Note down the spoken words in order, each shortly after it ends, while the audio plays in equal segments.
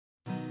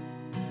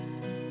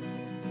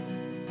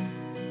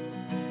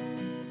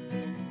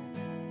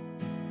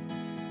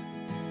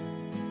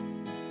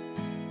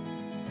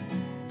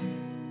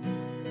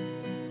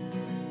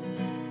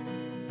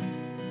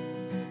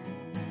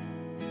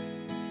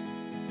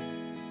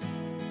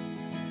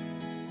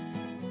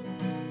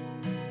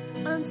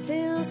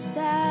Until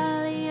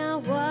Sally, I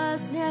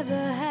was never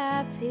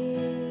happy.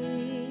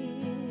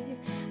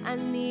 I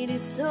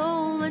needed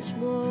so much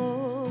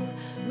more.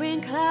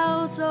 Rain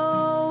clouds,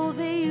 oh,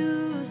 they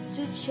used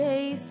to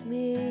chase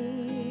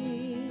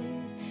me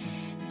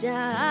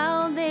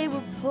down, they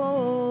would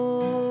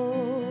pour.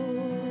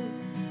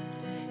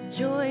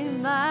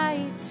 Join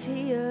my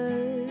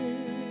tears.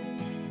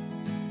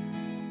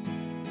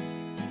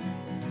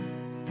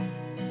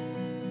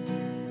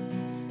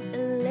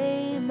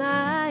 Allay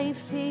my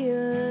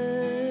fears.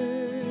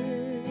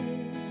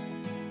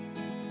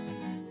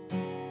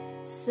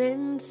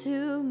 Sent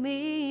to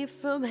me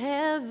from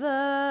heaven,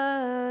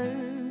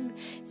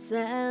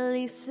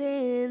 Sally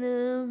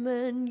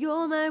Cinnamon,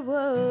 you're my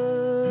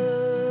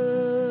word.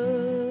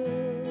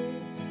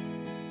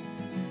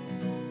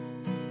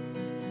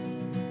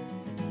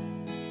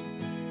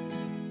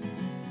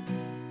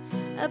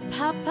 A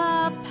pop,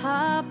 pop,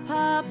 pop,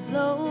 pop,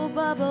 blow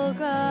bubble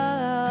gum.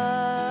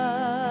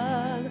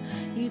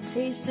 You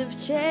taste of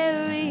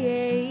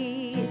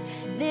cherry.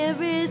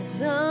 There is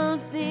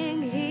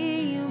something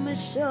here you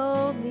must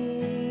show me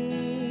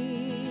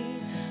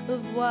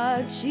of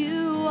what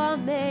you are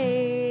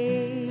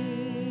made.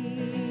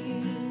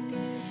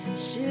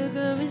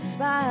 Sugar and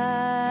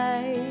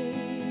spice,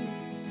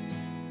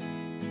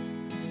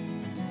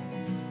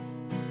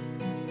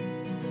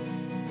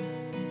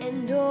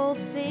 and all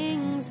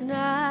things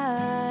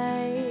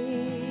nice.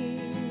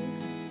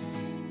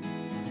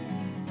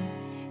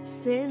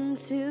 Sent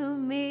to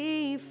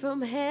me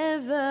from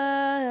heaven,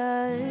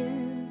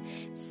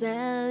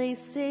 Sally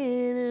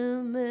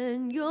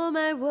Cinnamon, you're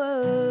my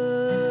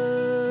word.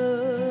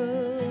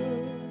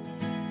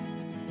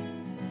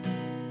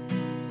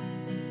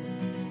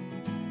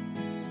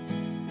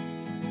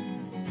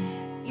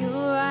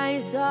 Your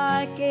eyes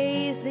are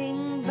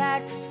gazing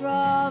back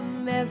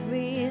from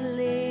every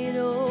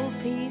little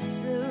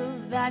piece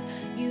of that.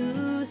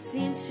 You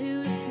seem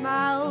to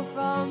smile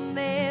from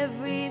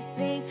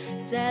everything.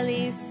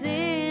 Sally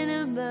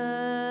Cinnamon,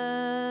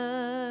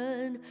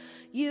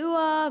 you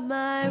are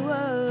my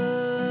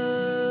word.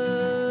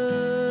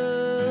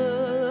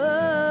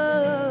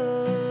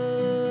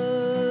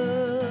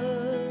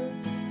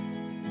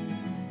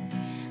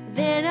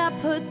 Then I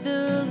put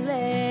the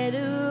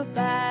letter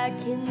back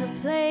in the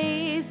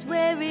place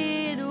where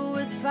it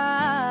was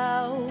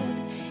found,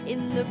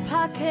 in the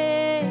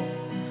pocket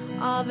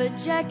of a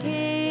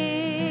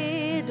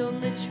jacket on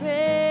the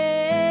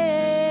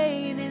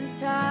train in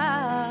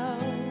town.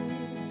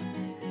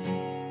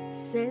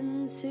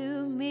 Sent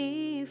to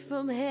me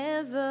from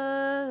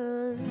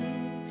heaven,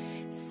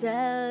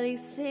 Sally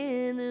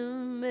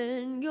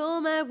Cinnamon,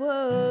 you're my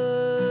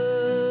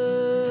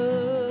word.